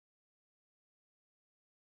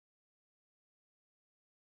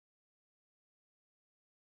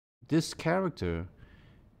this character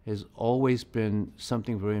has always been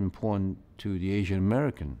something very important to the Asian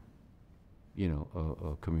American,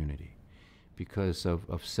 community, because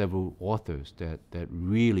of several authors that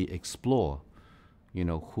really explore,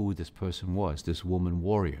 who this person was, this woman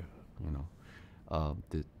warrior,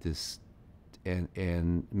 this,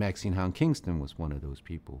 and Maxine Howard Kingston was one of those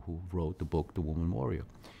people who wrote the book The Woman Warrior,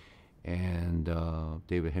 and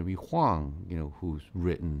David Henry Hwang, who's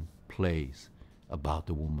written plays about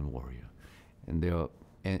the woman warrior, and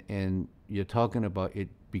and you're talking about it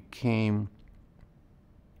became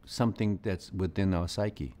something that's within our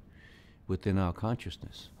psyche, within our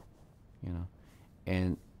consciousness,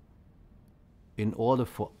 and in order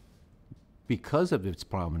for, because of its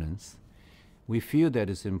prominence, we feel that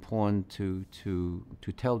it's important to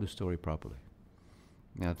tell the story properly.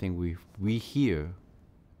 And I think we here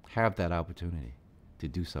have that opportunity to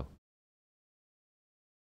do so.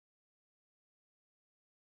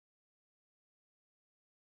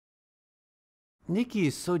 Niki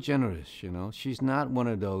is so generous, She's not one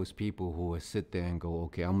of those people who will sit there and go,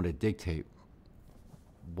 okay, I'm going to dictate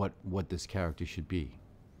what this character should be.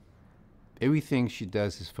 Everything she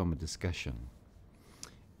does is from a discussion.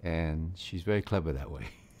 And she's very clever that way.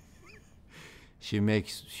 She's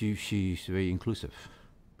very inclusive.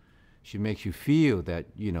 She makes you feel that,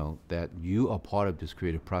 that you are part of this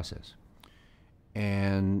creative process.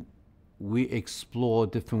 And we explore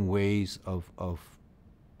different ways of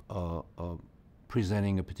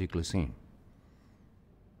presenting a particular scene.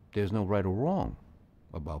 There's no right or wrong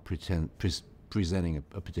about presenting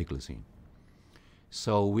a particular scene.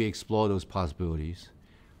 So we explore those possibilities,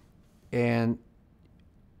 and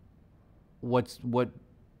what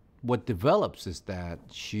develops is that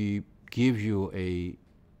she gives you a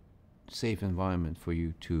safe environment for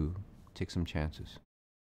you to take some chances.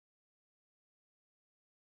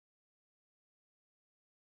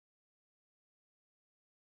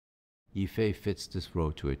 Yifei fits this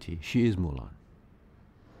role to a T. She is Mulan.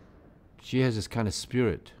 She has this kind of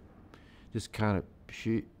spirit, this kind of,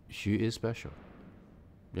 she is special.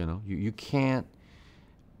 You can't,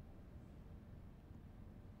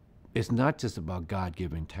 it's not just about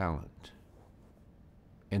God-given talent,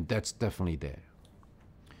 and that's definitely there.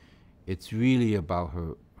 It's really about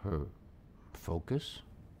her focus,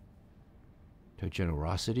 her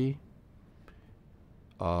generosity.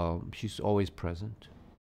 She's always present.